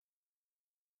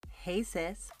Hey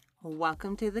sis,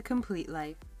 welcome to The Complete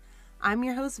Life. I'm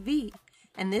your host V,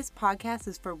 and this podcast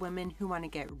is for women who want to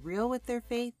get real with their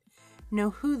faith, know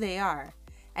who they are,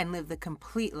 and live the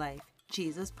complete life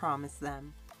Jesus promised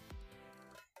them.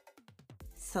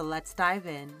 So let's dive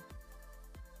in.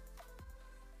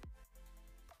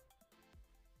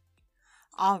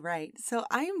 All right, so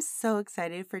I am so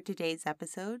excited for today's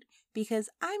episode because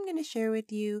I'm going to share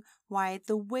with you why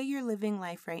the way you're living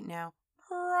life right now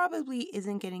probably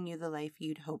isn't getting you the life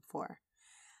you'd hope for.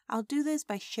 I'll do this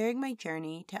by sharing my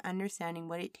journey to understanding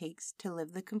what it takes to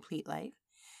live the complete life.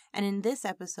 And in this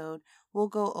episode, we'll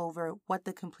go over what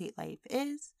the complete life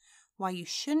is, why you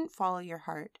shouldn't follow your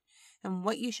heart, and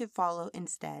what you should follow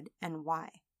instead and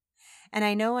why. And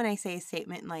I know when I say a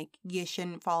statement like, you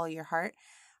shouldn't follow your heart,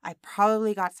 I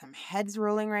probably got some heads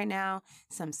rolling right now,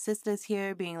 some sisters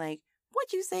here being like,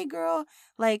 what you say, girl?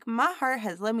 Like, my heart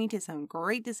has led me to some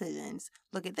great decisions.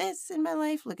 Look at this in my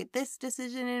life. Look at this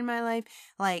decision in my life.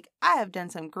 Like, I have done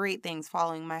some great things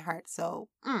following my heart. So,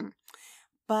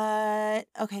 But,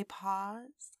 okay,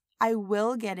 pause. I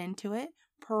will get into it.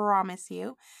 Promise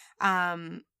you.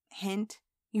 Hint,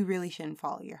 you really shouldn't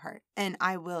follow your heart. And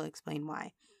I will explain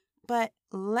why. But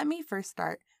let me first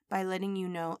start by letting you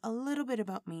know a little bit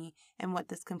about me and what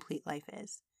this complete life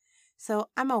is. So,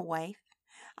 I'm a wife.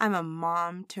 I'm a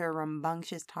mom to a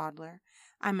rambunctious toddler.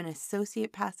 I'm an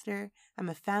associate pastor. I'm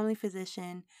a family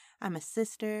physician. I'm a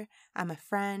sister. I'm a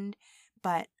friend.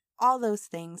 But all those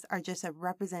things are just a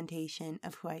representation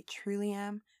of who I truly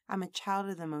am. I'm a child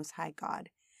of the Most High God.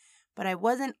 But I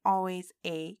wasn't always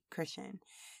a Christian.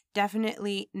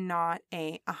 Definitely not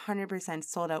a 100%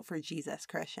 sold out for Jesus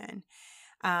Christian.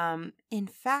 In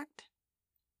fact,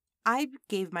 I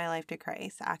gave my life to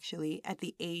Christ actually at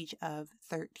the age of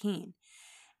 13.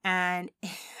 And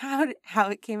how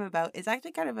it came about is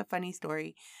actually kind of a funny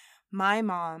story. My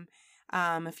mom,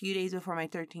 a few days before my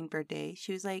 13th birthday,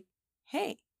 she was like,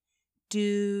 hey, do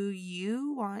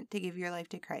you want to give your life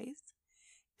to Christ?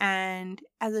 And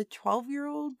as a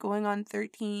 12-year-old going on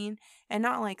 13 and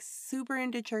not like super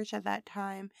into church at that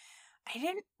time, I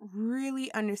didn't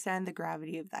really understand the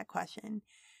gravity of that question.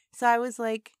 So I was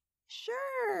like,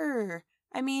 sure.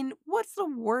 I mean, what's the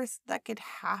worst that could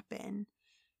happen?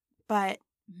 But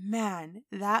man,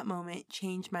 that moment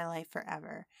changed my life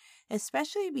forever,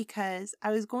 especially because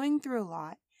I was going through a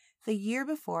lot. The year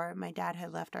before, my dad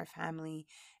had left our family,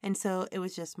 and so it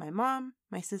was just my mom,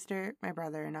 my sister, my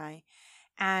brother, and I.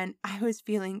 And I was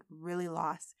feeling really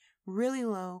lost, really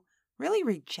low, really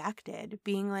rejected,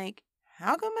 being like,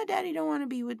 how come my daddy don't want to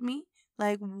be with me?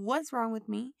 Like, what's wrong with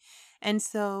me? And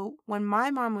so when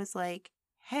my mom was like,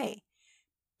 hey,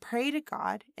 pray to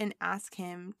God and ask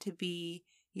him to be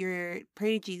pray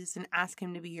to Jesus and ask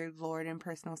him to be your Lord and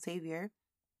personal Savior.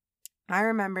 I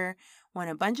remember when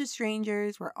a bunch of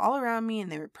strangers were all around me and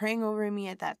they were praying over me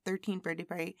at that 13th birthday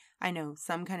party. I know,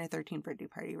 some kind of 13th birthday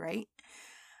party, right?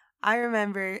 I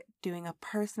remember doing a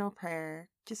personal prayer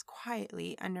just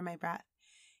quietly under my breath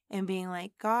and being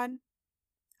like, God,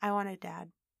 I want a dad.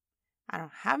 I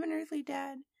don't have an earthly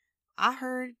dad. I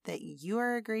heard that you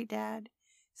are a great dad.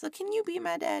 So can you be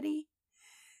my daddy?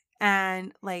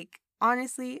 And like,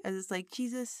 honestly, I was like,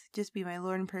 Jesus, just be my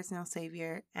Lord and personal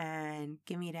Savior and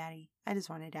give me a daddy. I just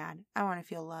want a dad. I want to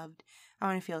feel loved. I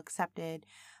want to feel accepted.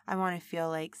 I want to feel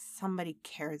like somebody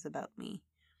cares about me.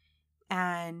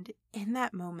 And in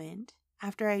that moment,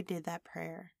 after I did that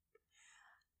prayer,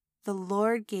 the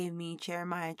Lord gave me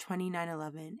Jeremiah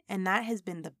 29:11, and that has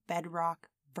been the bedrock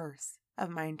verse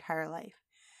of my entire life,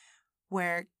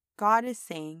 where God is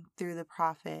saying through the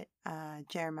prophet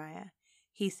Jeremiah,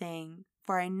 he's saying,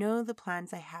 for I know the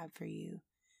plans I have for you,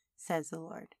 says the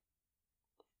Lord.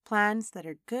 Plans that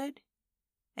are good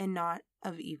and not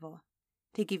of evil,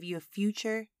 to give you a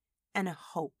future and a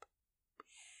hope.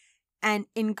 And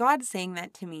in God saying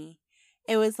that to me,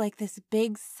 it was like this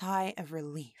big sigh of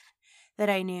relief that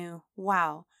I knew,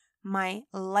 wow, my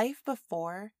life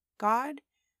before God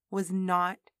was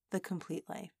not the complete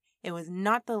life. It was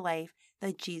not the life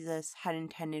that Jesus had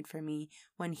intended for me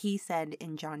when he said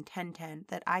in John 10:10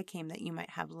 that I came that you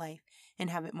might have life and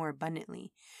have it more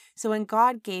abundantly. So when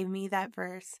God gave me that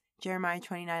verse, Jeremiah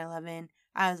 29:11,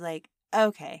 I was like,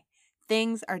 okay,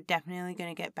 things are definitely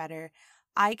going to get better.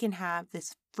 I can have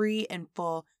this free and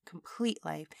full, complete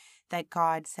life that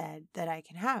God said that I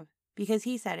can have because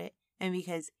he said it and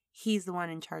because he's the one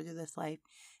in charge of this life.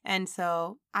 And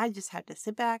so I just had to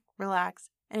sit back, relax,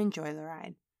 and enjoy the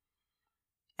ride.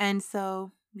 And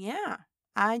so, yeah,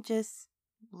 I just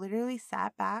literally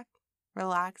sat back,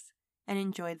 relaxed, and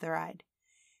enjoyed the ride,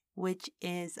 which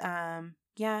is,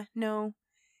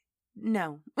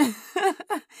 no.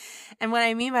 And what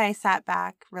I mean by I sat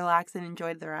back, relaxed, and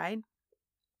enjoyed the ride,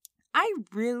 I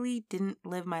really didn't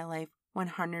live my life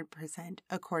 100%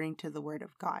 according to the Word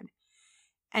of God.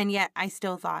 And yet I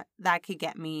still thought that could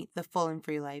get me the full and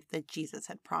free life that Jesus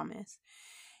had promised.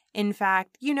 In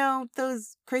fact,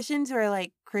 those Christians who are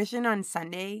like Christian on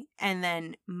Sunday and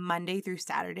then Monday through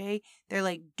Saturday, they're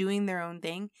like doing their own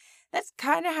thing. That's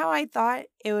kind of how I thought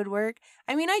it would work.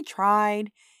 I mean, I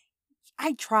tried,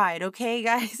 okay,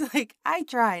 guys? Like, I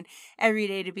tried every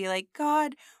day to be like,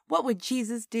 God, what would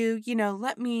Jesus do?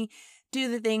 Let me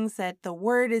do the things that the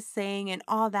Word is saying and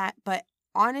all that. But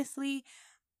honestly,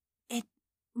 it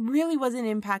really wasn't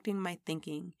impacting my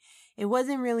thinking. It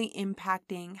wasn't really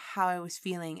impacting how I was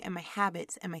feeling and my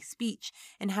habits and my speech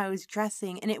and how I was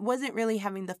dressing. And it wasn't really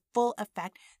having the full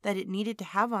effect that it needed to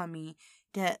have on me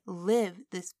to live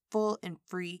this full and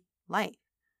free life.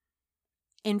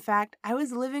 In fact, I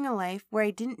was living a life where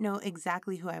I didn't know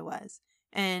exactly who I was.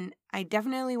 And I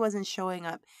definitely wasn't showing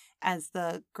up as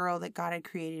the girl that God had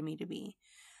created me to be.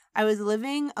 I was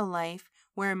living a life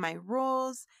where my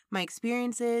roles, my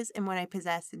experiences, and what I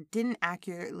possessed didn't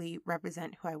accurately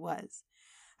represent who I was.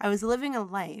 I was living a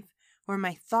life where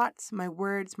my thoughts, my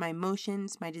words, my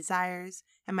emotions, my desires,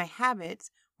 and my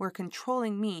habits were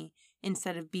controlling me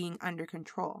instead of being under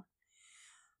control.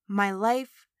 In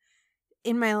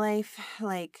my life,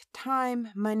 like time,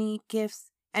 money,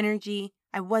 gifts, energy,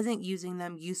 I wasn't using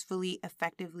them usefully,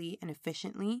 effectively, and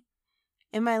efficiently.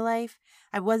 In my life,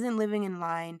 I wasn't living in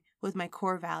line with my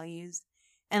core values.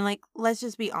 And let's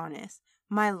just be honest,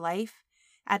 my life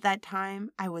at that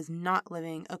time, I was not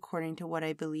living according to what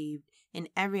I believed in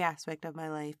every aspect of my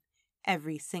life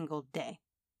every single day.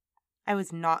 I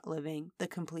was not living the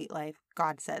complete life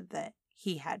God said that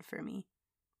He had for me.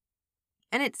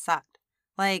 And it sucked.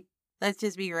 Let's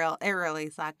just be real. It really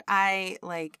sucked. I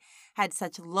had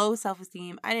such low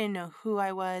self-esteem. I didn't know who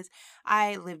I was.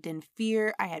 I lived in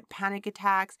fear. I had panic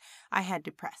attacks. I had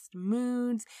depressed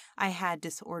moods. I had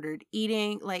disordered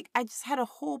eating. I just had a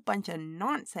whole bunch of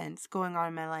nonsense going on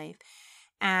in my life.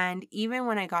 And even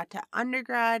when I got to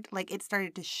undergrad, it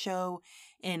started to show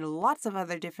in lots of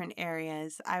other different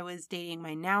areas. I was dating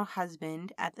my now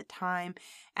husband at the time,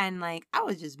 and I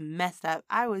was just messed up.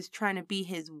 I was trying to be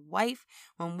his wife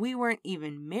when we weren't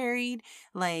even married.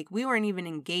 We weren't even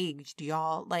engaged,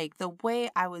 y'all. The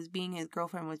way I was being his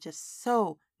girlfriend was just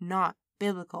so not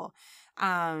biblical.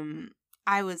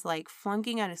 I was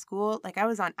flunking out of school. I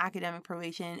was on academic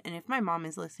probation, and if my mom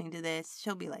is listening to this,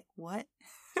 she'll be like, "What?"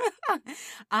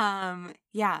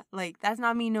 Yeah, that's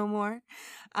not me no more.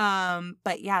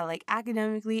 But yeah,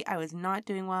 academically, I was not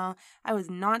doing well. I was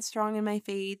not strong in my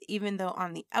faith, even though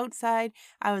on the outside,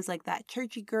 I was that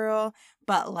churchy girl,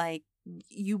 but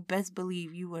you best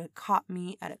believe you would have caught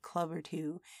me at a club or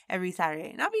two every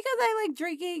Saturday. Not because I like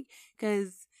drinking,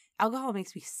 because alcohol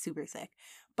makes me super sick,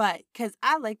 but because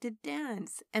I like to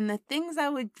dance. And the things I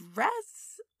would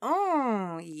dress,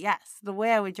 oh, yes. The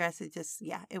way I would dress, it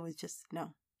was just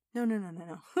no.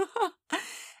 No.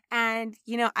 And,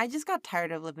 I just got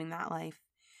tired of living that life.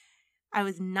 I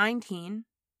was 19,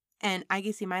 and I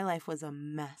can see my life was a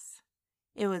mess.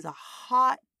 It was a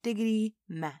hot diggity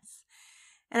mess.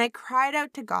 And I cried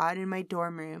out to God in my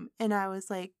dorm room, and I was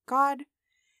like, God,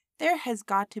 there has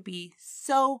got to be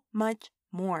so much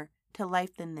more to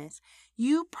life than this.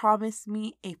 You promised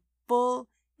me a full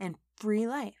and free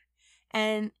life,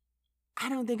 and I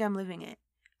don't think I'm living it.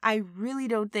 I really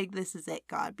don't think this is it,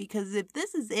 God, because if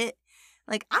this is it,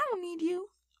 I don't need you.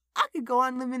 I could go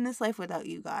on living this life without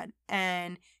you, God.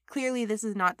 And clearly this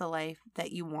is not the life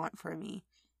that you want for me.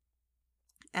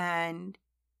 And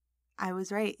I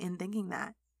was right in thinking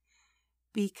that,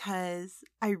 because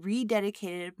I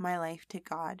rededicated my life to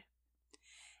God.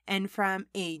 And from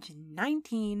age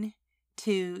 19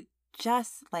 to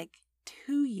just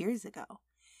 2 years ago,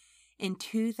 in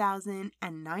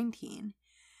 2019,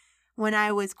 when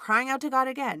I was crying out to God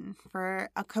again for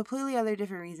a completely other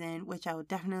different reason, which I will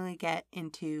definitely get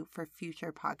into for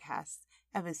future podcast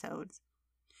episodes,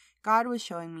 God was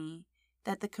showing me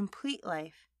that the complete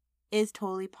life is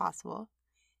totally possible.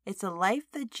 It's a life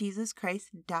that Jesus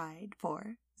Christ died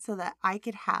for so that I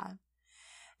could have.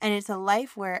 And it's a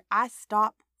life where I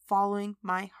stop following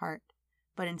my heart,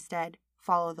 but instead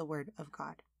follow the Word of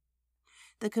God.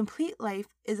 The complete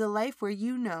life is a life where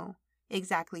you know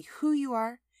exactly who you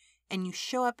are and you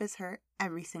show up as her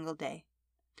every single day.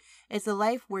 It's a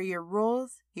life where your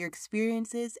roles, your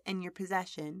experiences, and your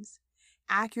possessions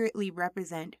accurately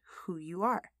represent who you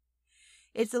are.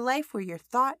 It's a life where your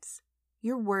thoughts,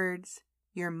 your words,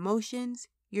 your emotions,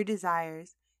 your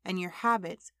desires, and your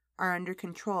habits are under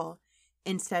control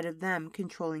instead of them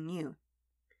controlling you.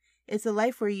 It's a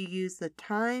life where you use the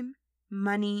time,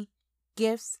 money,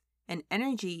 gifts, and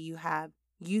energy you have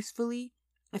usefully,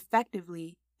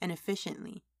 effectively, and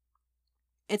efficiently.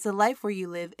 It's a life where you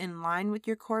live in line with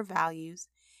your core values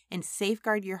and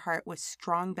safeguard your heart with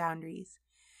strong boundaries.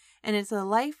 And it's a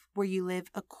life where you live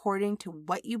according to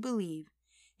what you believe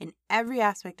in every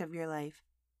aspect of your life,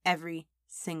 every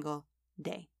single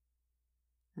day.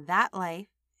 That life,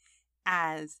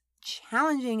 as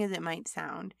challenging as it might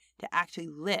sound to actually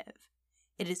live,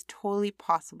 it is totally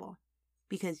possible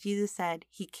because Jesus said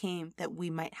he came that we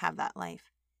might have that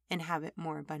life and have it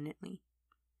more abundantly.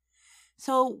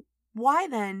 So why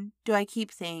then do I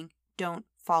keep saying don't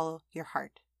follow your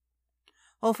heart?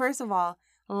 Well, first of all,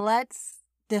 let's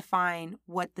define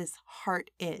what this heart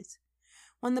is.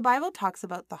 When the Bible talks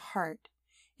about the heart,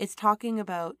 it's talking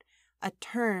about a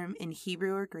term in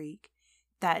Hebrew or Greek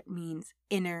that means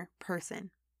inner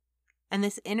person. And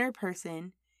this inner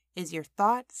person is your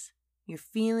thoughts, your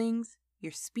feelings,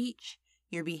 your speech,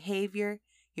 your behavior,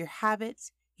 your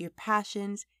habits, your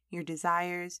passions, your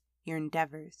desires, your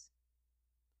endeavors.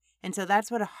 And so that's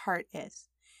what a heart is.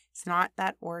 It's not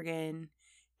that organ.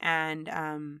 And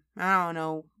I don't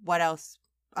know what else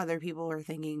other people are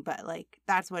thinking, but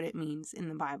that's what it means in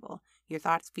the Bible. Your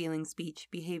thoughts, feelings, speech,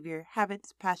 behavior,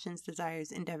 habits, passions,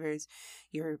 desires, endeavors,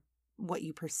 what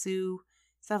you pursue,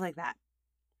 stuff like that.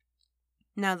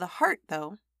 Now the heart,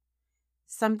 though,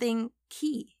 something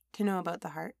key to know about the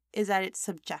heart is that it's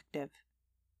subjective.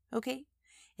 Okay?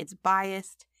 It's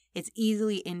biased. It's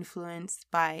easily influenced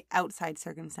by outside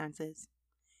circumstances.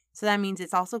 So that means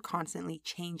it's also constantly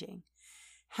changing.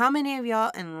 How many of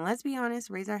y'all, and let's be honest,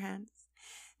 raise our hands,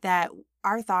 that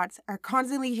our thoughts are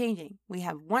constantly changing? We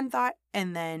have one thought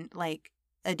and then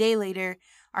a day later,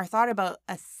 our thought about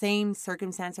a same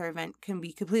circumstance or event can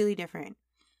be completely different.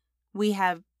 We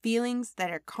have feelings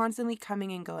that are constantly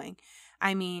coming and going.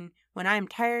 I mean, when I'm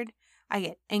tired, I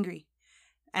get angry.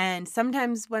 And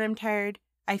sometimes when I'm tired,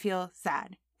 I feel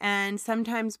sad. And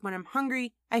sometimes when I'm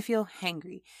hungry, I feel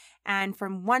hangry. And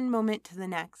from one moment to the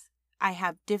next, I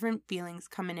have different feelings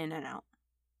coming in and out,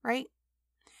 right?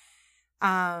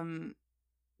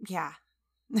 Yeah,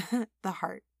 the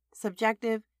heart,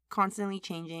 subjective, constantly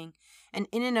changing, and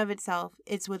in and of itself,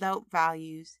 it's without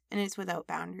values and it's without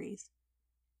boundaries.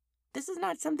 This is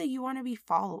not something you want to be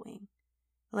following.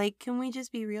 Can we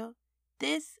just be real?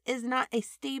 This is not a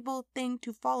stable thing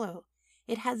to follow.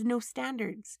 It has no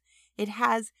standards. It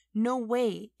has no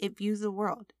way it views the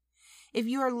world. If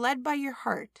you are led by your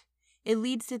heart, it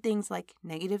leads to things like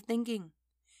negative thinking,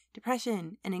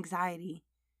 depression and anxiety,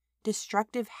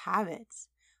 destructive habits,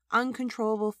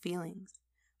 uncontrollable feelings,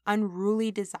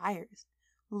 unruly desires,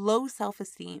 low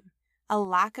self-esteem, a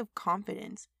lack of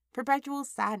confidence, perpetual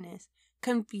sadness,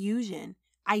 confusion,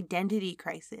 identity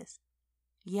crisis.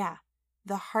 Yeah,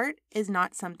 the heart is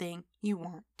not something you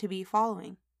want to be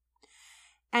following.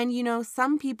 And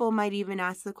some people might even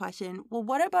ask the question, well,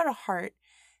 what about a heart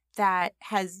that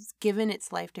has given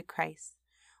its life to Christ?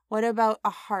 What about a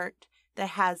heart that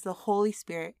has the Holy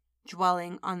Spirit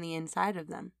dwelling on the inside of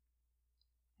them?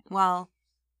 Well,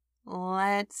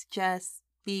 let's just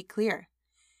be clear.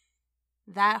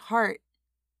 That heart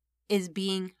is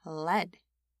being led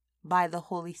by the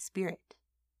Holy Spirit.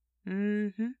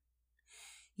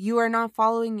 You are not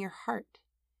following your heart.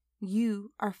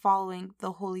 You are following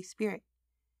the Holy Spirit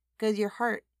because your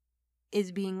heart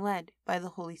is being led by the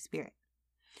Holy Spirit.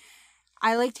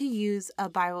 I like to use a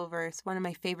Bible verse. One of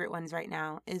my favorite ones right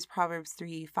now is Proverbs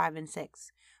 3, 5, and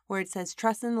 6, where it says,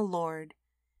 trust in the Lord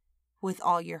with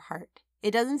all your heart.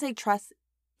 It doesn't say trust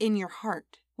in your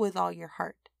heart with all your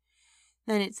heart.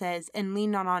 Then it says, and lean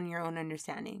not on your own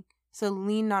understanding. So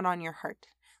lean not on your heart.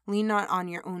 Lean not on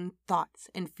your own thoughts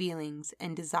and feelings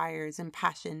and desires and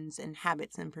passions and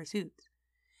habits and pursuits.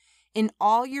 In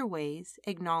all your ways,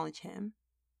 acknowledge him.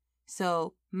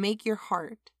 So make your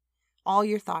heart, all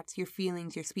your thoughts, your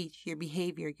feelings, your speech, your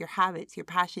behavior, your habits, your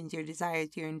passions, your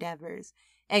desires, your endeavors,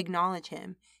 acknowledge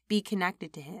him. Be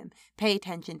connected to him. Pay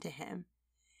attention to him.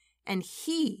 And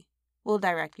he will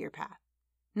direct your path.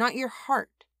 Not your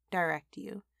heart direct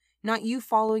you. Not you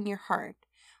following your heart,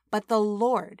 but the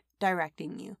Lord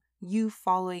directing you. You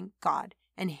following God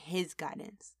and his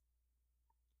guidance.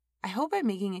 I hope I'm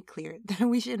making it clear that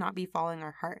we should not be following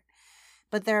our heart.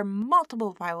 But there are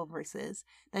multiple Bible verses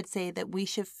that say that we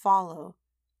should follow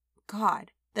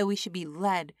God, that we should be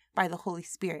led by the Holy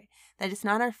Spirit, that it's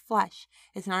not our flesh,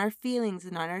 it's not our feelings,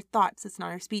 it's not our thoughts, it's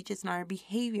not our speech, it's not our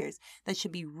behaviors that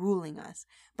should be ruling us,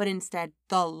 but instead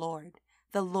the Lord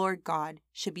God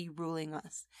should be ruling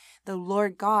us. The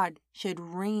Lord God should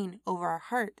reign over our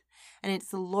heart, and it's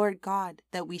the Lord God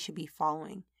that we should be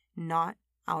following, not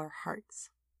our hearts.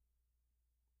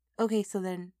 Okay, so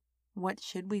then what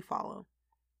should we follow?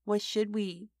 What should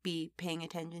we be paying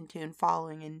attention to and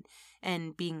following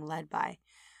and being led by?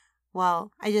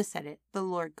 Well, I just said it, the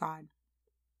Lord God.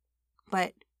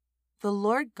 But the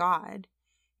Lord God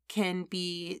can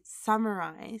be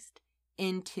summarized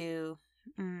into,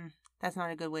 that's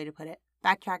not a good way to put it.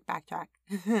 Backtrack.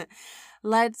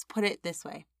 Let's put it this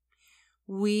way.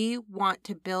 We want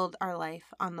to build our life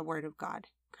on the Word of God,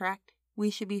 correct? We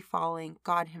should be following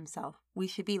God Himself. We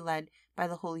should be led by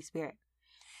the Holy Spirit.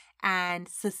 And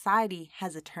society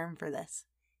has a term for this.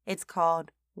 It's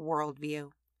called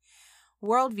worldview.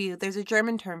 Worldview, there's a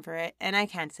German term for it, and I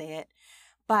can't say it.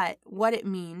 But what it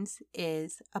means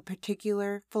is a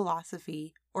particular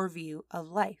philosophy or view of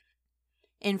life.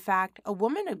 In fact, a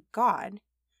woman of God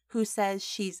who says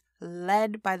she's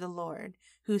led by the Lord,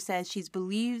 who says she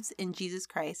believes in Jesus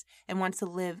Christ and wants to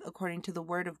live according to the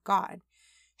Word of God,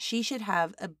 she should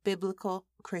have a biblical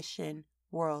Christian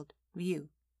worldview.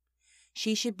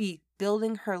 She should be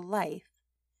building her life,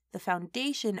 the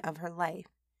foundation of her life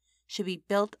should be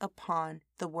built upon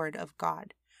the Word of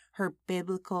God, her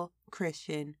biblical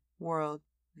Christian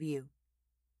worldview.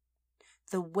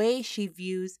 The way she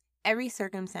views every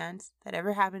circumstance that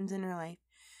ever happens in her life,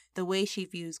 the way she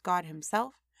views God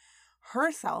Himself,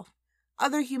 herself,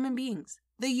 other human beings,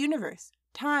 the universe,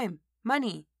 time,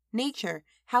 money, nature,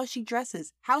 how she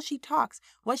dresses, how she talks,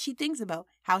 what she thinks about,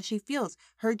 how she feels,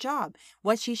 her job,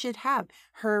 what she should have,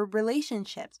 her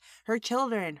relationships, her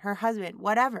children, her husband,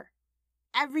 whatever.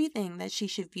 Everything that she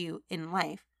should view in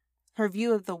life, her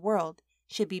view of the world,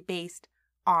 should be based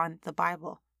on the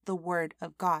Bible, the Word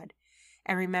of God.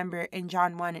 And remember, in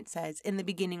John 1, it says, in the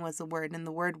beginning was the Word, and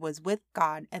the Word was with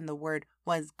God, and the Word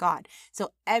was God. So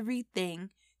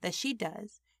everything that she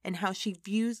does and how she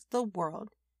views the world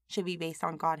should be based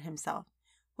on God Himself,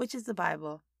 which is the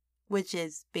Bible, which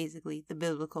is basically the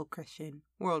biblical Christian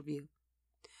worldview.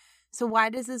 So why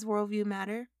does this worldview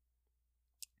matter?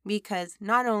 Because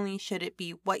not only should it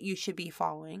be what you should be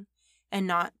following and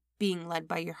not being led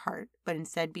by your heart, but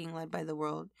instead being led by the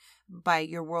world, by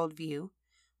your worldview,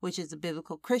 which is a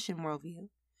biblical Christian worldview.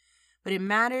 But it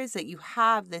matters that you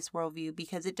have this worldview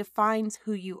because it defines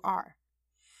who you are.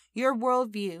 Your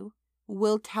worldview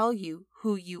will tell you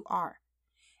who you are.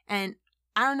 And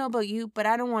I don't know about you, but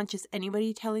I don't want just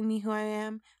anybody telling me who I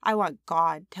am. I want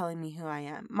God telling me who I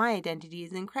am. My identity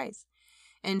is in Christ.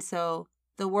 And so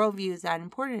the worldview is that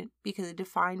important because it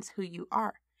defines who you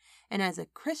are. And as a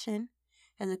Christian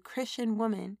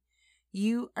woman,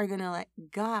 you are going to let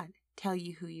God tell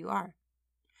you who you are.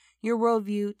 Your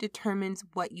worldview determines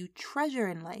what you treasure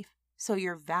in life, so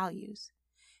your values.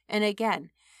 And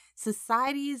again,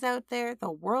 society is out there,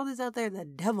 the world is out there, the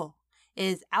devil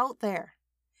is out there.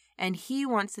 And he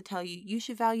wants to tell you, you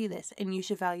should value this and you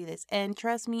should value this. And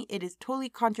trust me, it is totally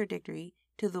contradictory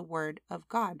to the Word of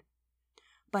God.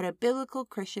 But a biblical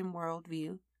Christian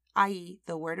worldview, i.e.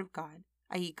 the Word of God,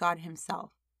 i.e. God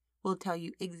Himself, will tell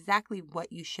you exactly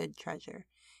what you should treasure,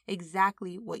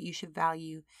 exactly what you should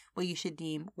value, what you should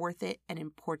deem worth it and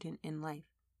important in life.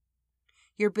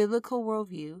 Your biblical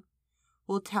worldview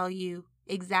will tell you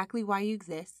exactly why you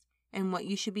exist and what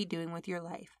you should be doing with your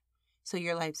life. So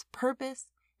your life's purpose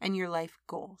and your life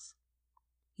goals.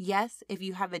 Yes, if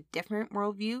you have a different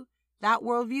worldview, that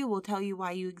worldview will tell you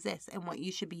why you exist and what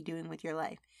you should be doing with your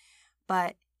life.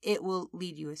 But it will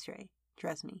lead you astray.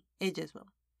 Trust me, it just will.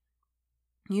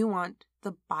 You want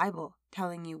the Bible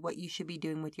telling you what you should be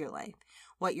doing with your life,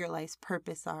 what your life's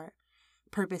purpose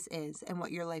is, and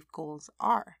what your life goals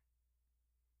are.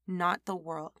 Not the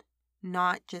world,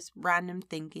 not just random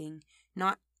thinking,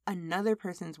 not another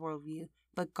person's worldview,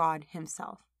 but God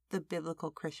Himself, the biblical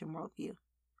Christian worldview.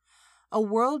 A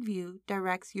worldview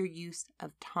directs your use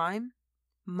of time,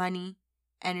 money,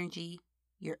 energy,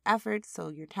 your efforts, so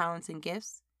your talents and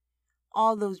gifts,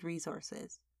 all those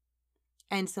resources.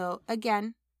 And so,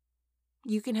 again,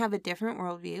 you can have a different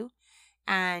worldview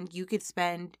and you could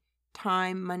spend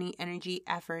time, money, energy,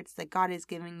 efforts that God is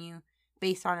giving you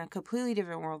based on a completely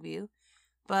different worldview,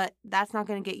 but that's not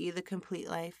going to get you the complete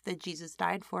life that Jesus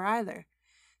died for either.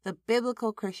 The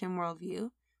biblical Christian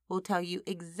worldview will tell you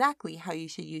exactly how you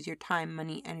should use your time,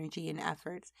 money, energy, and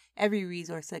efforts, every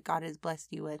resource that God has blessed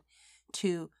you with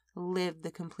to live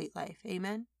the complete life.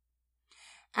 Amen?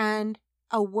 And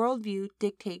a worldview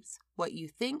dictates what you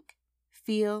think,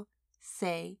 feel,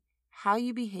 say, how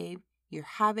you behave, your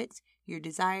habits, your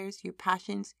desires, your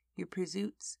passions, your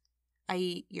pursuits,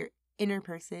 i.e. your inner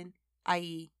person,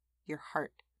 i.e. your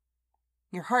heart.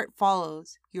 Your heart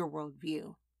follows your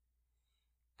worldview.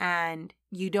 And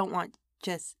you don't want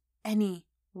just any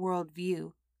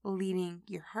worldview leading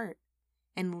your heart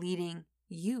and leading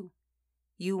you.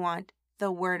 You want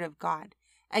the Word of God.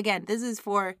 Again, this is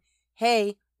for,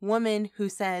 hey, woman who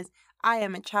says, I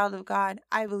am a child of God.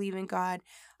 I believe in God.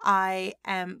 I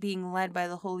am being led by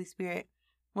the Holy Spirit.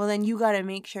 Well, then you got to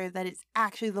make sure that it's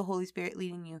actually the Holy Spirit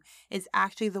leading you. It's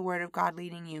actually the Word of God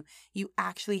leading you. You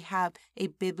actually have a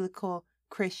biblical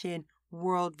Christian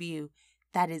worldview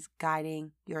that is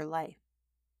guiding your life.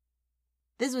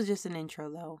 This was just an intro,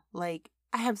 though. Like,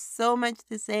 I have so much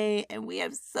to say and we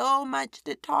have so much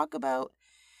to talk about.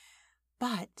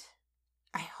 But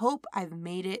I hope I've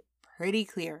made it pretty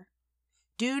clear.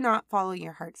 Do not follow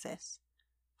your heart, sis.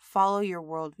 Follow your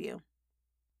worldview.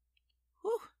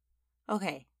 Whew.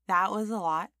 Okay, that was a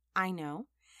lot, I know.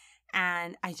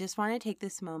 And I just want to take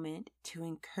this moment to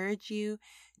encourage you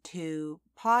to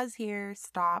pause here,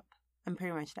 stop. I'm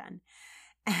pretty much done.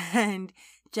 And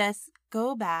just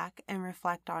go back and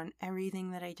reflect on everything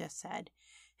that I just said.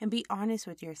 And be honest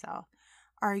with yourself.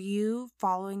 Are you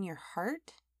following your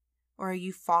heart or are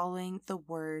you following the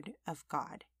Word of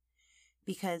God?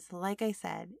 Because like I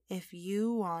said, if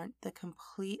you want the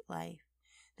complete life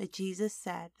that Jesus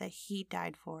said that He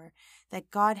died for,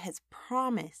 that God has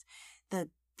promised, the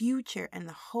future and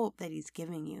the hope that He's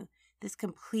giving you, this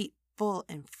complete, full,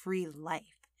 and free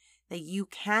life that you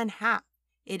can have.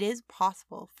 It is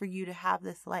possible for you to have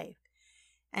this life.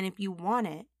 And if you want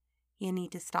it, you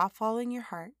need to stop following your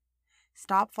heart,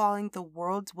 stop following the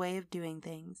world's way of doing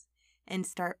things, and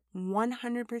start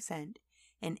 100%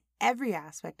 in every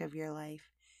aspect of your life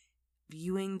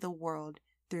viewing the world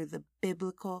through the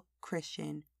biblical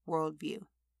Christian worldview.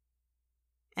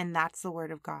 And that's the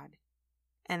Word of God.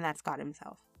 And that's God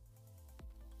Himself.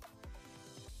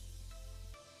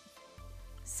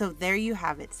 So there you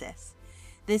have it, sis.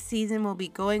 This season we'll be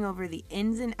going over the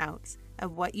ins and outs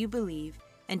of what you believe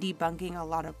and debunking a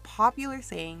lot of popular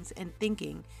sayings and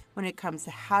thinking when it comes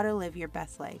to how to live your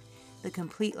best life, the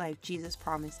complete life Jesus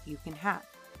promised you can have.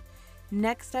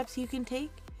 Next steps you can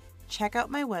take? Check out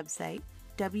my website,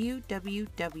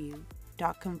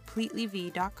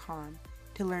 www.completelyv.com,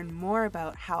 to learn more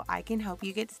about how I can help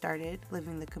you get started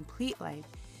living the complete life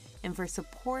and for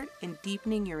support in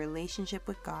deepening your relationship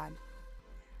with God.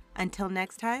 Until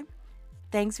next time,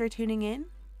 thanks for tuning in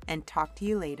and talk to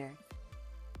you later.